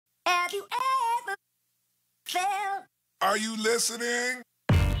Have you ever felt? Are you listening?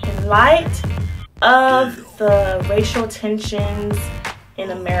 In light of the racial tensions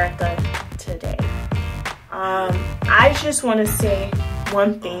in America today, I just want to say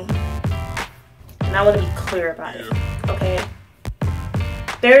one thing, and I want to be clear about it, okay?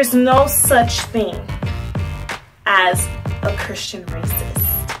 There's no such thing as a Christian racist.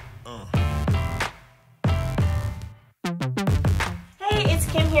 Hey, it's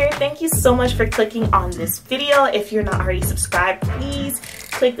Kim here. Thank you so much for clicking on this video. If you're not already subscribed, please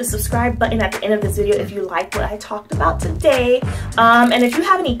click the subscribe button at the end of this video if you like what I talked about today. And if you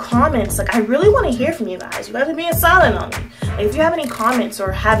have any comments, like, I really want to hear from you guys. You guys are being silent on me. Like, if you have any comments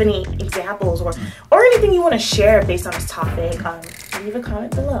or have any examples or anything you want to share based on this topic, leave a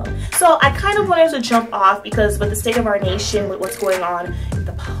comment below. So I kind of wanted to jump off because with the state of our nation, with what's going on,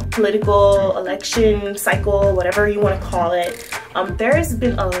 the political election cycle, whatever you want to call it, there has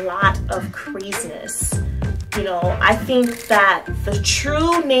been a lot of craziness. You know, I think that the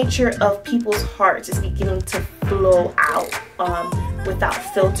true nature of people's hearts is beginning to flow out without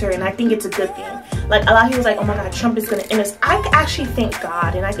filter, and I think it's a good thing. Like, a lot of people like, oh my God, Trump is going to end us. I actually thank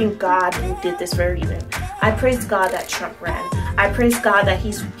God, and I think God did this for a reason. I praise God that Trump ran. I praise God that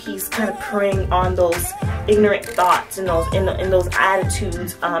he's kind of preying on those ignorant thoughts and those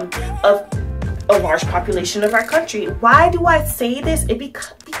attitudes of a large population of our country. Why do I say this?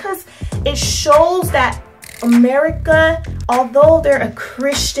 Because it shows that America, although they're a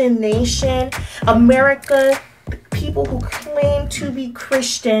Christian nation, America, people who claim to be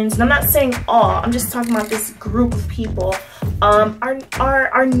Christians, and I'm not saying all, I'm just talking about this group of people,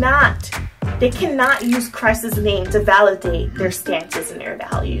 are not, they cannot use Christ's name to validate their stances and their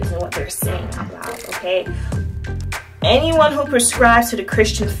values and what they're saying out loud, okay? Anyone who prescribes to the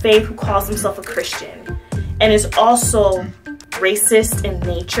Christian faith, who calls himself a Christian, and is also racist in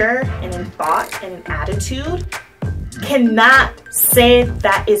nature and in thought and in attitude, cannot say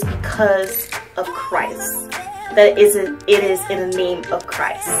that is because of Christ. That it is in the name of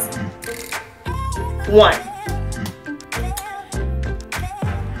Christ. One,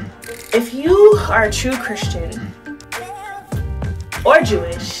 if you are a true Christian or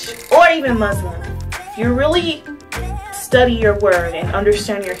Jewish or even Muslim, if you really study your word and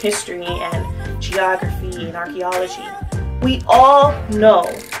understand your history and geography and archaeology, we all know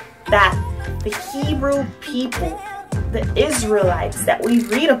that the Hebrew people, the Israelites that we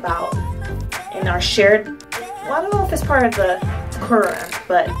read about in our shared, well, I don't know if it's part of the Quran,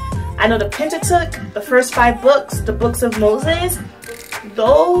 but I know the Pentateuch, the first 5 books, the books of Moses,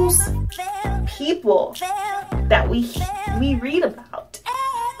 those people that we read about,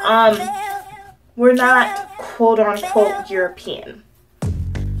 were not quote unquote European.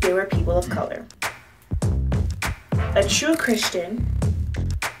 They were people of color. A true Christian,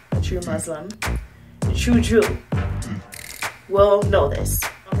 a true Muslim, a true Jew will know this,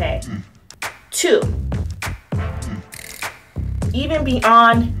 okay? 2, even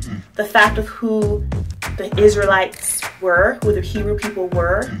beyond the fact of who the Israelites were, who the Hebrew people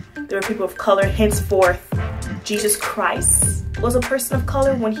were, they were people of color. Henceforth, Jesus Christ was a person of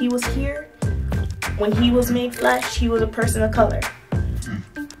color when he was here. When he was made flesh, he was a person of color.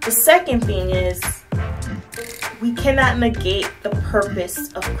 The second thing is, we cannot negate the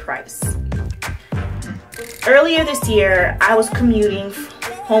purpose of Christ. Earlier this year, I was commuting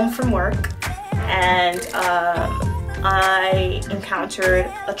home from work, and I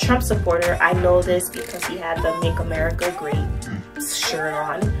encountered a Trump supporter. I know this because he had the Make America Great shirt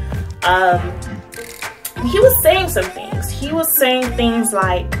on. He was saying some things. He was saying things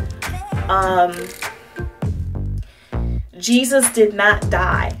like, Jesus did not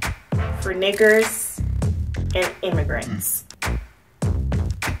die for niggers and immigrants.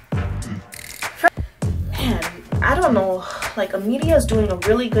 Man, I don't know, like, media is doing a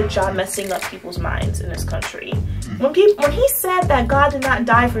really good job messing up people's minds in this country. When he said that God did not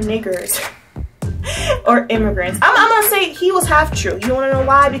die for niggers or immigrants, I'm gonna say he was half true. You wanna know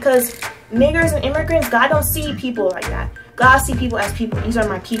why? Because niggers and immigrants, God don't see people like that. God see people as people. These are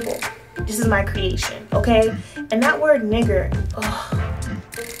my people. This is my creation, okay? And that word nigger,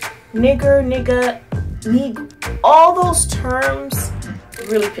 nigger, nigga, all those terms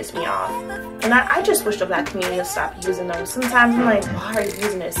really piss me off. And I just wish the black community would stop using them. Sometimes I'm like, why are you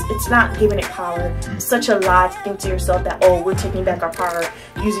using this? It's not giving it power. It's such a lie to think to yourself that, oh, we're taking back our power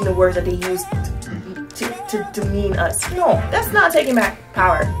using the words that they use to demean us. No, that's not taking back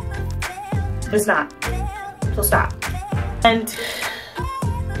power. It's not. So stop. And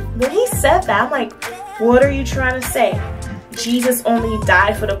when he said that, I'm like, what are you trying to say? Jesus only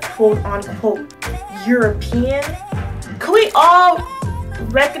died for the quote-unquote European? Can we all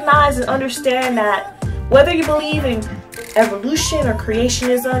recognize and understand that whether you believe in evolution or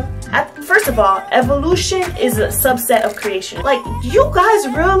creationism, first of all, evolution is a subset of creation. Like, do you guys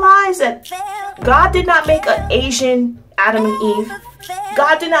realize that God did not make an Asian Adam and Eve?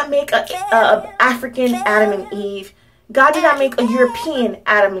 God did not make a African Adam and Eve. God did not make a European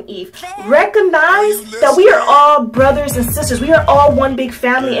Adam and Eve. Recognize that we are all brothers and sisters. We are all one big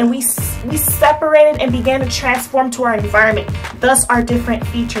family, and we separated and began to transform to our environment. Thus our different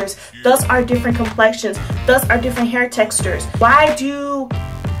features, thus our different complexions, thus our different hair textures. Why do,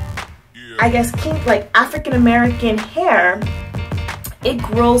 I guess, like African American hair, it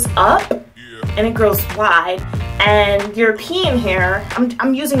grows up and it grows wide, and European hair,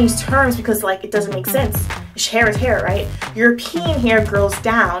 I'm using these terms because like it doesn't make sense. Hair is hair, right? European hair grows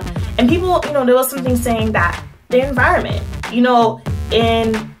down, and people, you know, there was something saying that the environment, you know,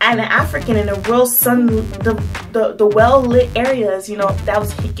 in an African, in the real sun, the well-lit areas, you know, that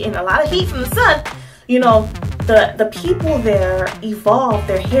was getting a lot of heat from the sun, you know, the people there evolved,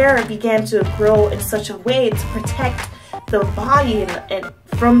 their hair began to grow in such a way to protect the body and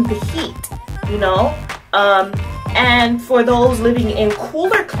from the heat, you know. And for those living in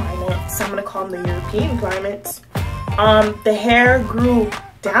cooler climates, I'm gonna call them the European climates, the hair grew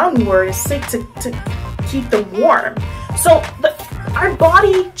downward to keep them warm. So our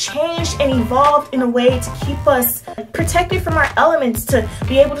body changed and evolved in a way to keep us protected from our elements, to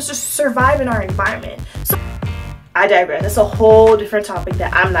be able to survive in our environment. So I digress. That's a whole different topic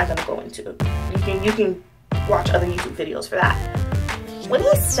that I'm not gonna go into. You can watch other YouTube videos for that. When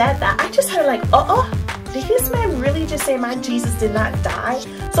he said that, I just had like, did this man really just say my Jesus did not die?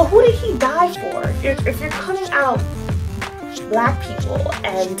 So who did he die for? If you're cutting out black people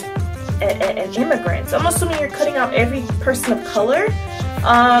and immigrants, I'm assuming you're cutting out every person of color.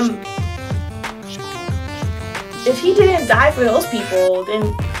 If he didn't die for those people,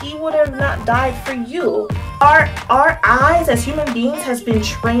 then he would have not died for you. Our eyes as human beings has been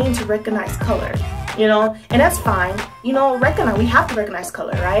trained to recognize color, you know, and that's fine. You know, we have to recognize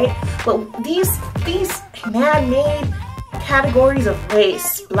color, right? But these man-made categories of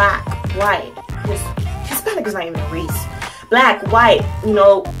race, black, white, Hispanic is not even a race. Black, white, you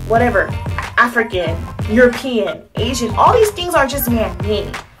know, whatever, African, European, Asian, all these things are just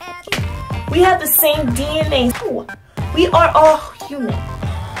man-made. We have the same DNA. We are all human.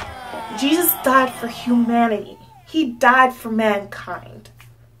 Jesus died for humanity. He died for mankind.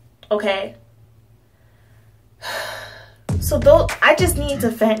 Okay? So I just need to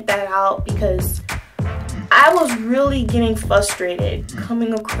vent that out, because I was really getting frustrated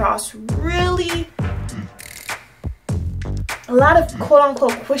coming across really a lot of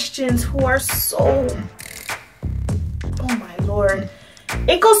quote-unquote Christians who are so, oh my Lord.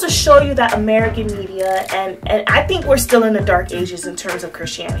 It goes to show you that American media, and I think we're still in the dark ages in terms of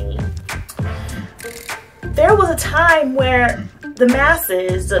Christianity. There was a time where the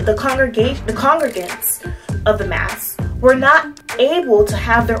masses, the congregants of the mass were not able to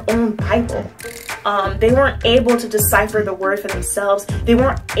have their own Bible. They weren't able to decipher the word for themselves. They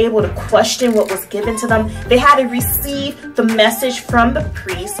weren't able to question what was given to them. They had to receive the message from the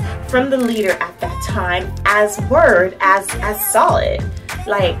priest, from the leader at that time, as word, as solid.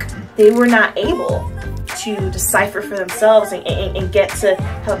 Like, they were not able to decipher for themselves and get to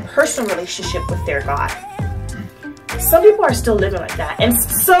have a personal relationship with their God. Some people are still living like that, and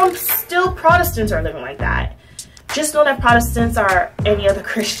some still Protestants are living like that. Just know that Protestants are any other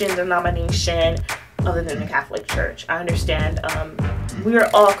Christian denomination other than the Catholic Church. I understand we are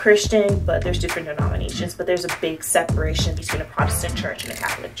all Christian, but there's different denominations, but there's a big separation between the Protestant Church and the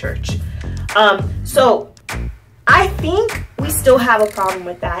Catholic Church. So I think we still have a problem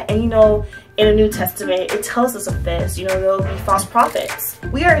with that. And you know, in the New Testament, it tells us of this. You know, there will be false prophets.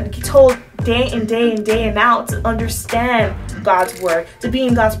 We are told day in, day in, day and out to understand God's word, to be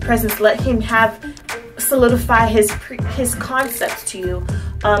in God's presence, let him solidify his concepts to you.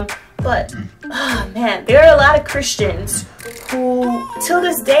 But man, there are a lot of Christians who till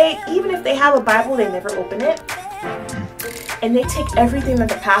this day, even if they have a Bible, they never open it, and they take everything that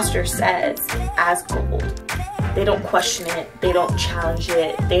the pastor says as gold. They don't question it, they don't challenge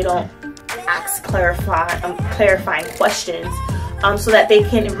it, they don't ask clarifying questions, so that they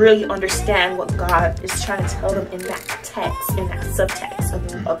can really understand what God is trying to tell them in that text, in that subtext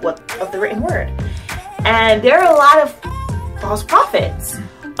of the written word. And there are a lot of false prophets,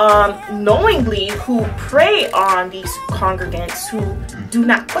 knowingly, who prey on these congregants who do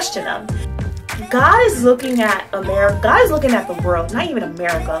not question them. God is looking at America. God is looking at the world, not even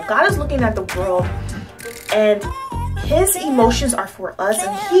America. God is looking at the world, and his emotions are for us,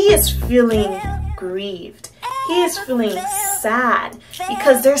 and he is feeling grieved. he is feeling sad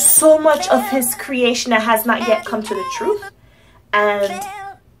because there's so much of his creation that has not yet come to the truth. And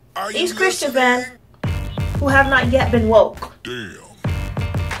these Christians, man, who have not yet been woke,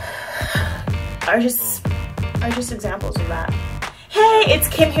 are just examples of that. Hey, it's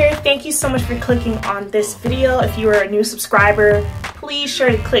Kim here. Thank you so much for clicking on this video. If you are a new subscriber, please sure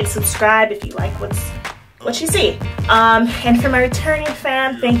to click subscribe if you like what you see. And for my returning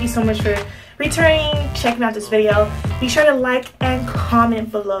fan, thank you so much for returning, checking out this video. Be sure to like and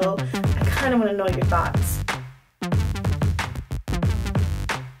comment below. I kind of want to know your thoughts.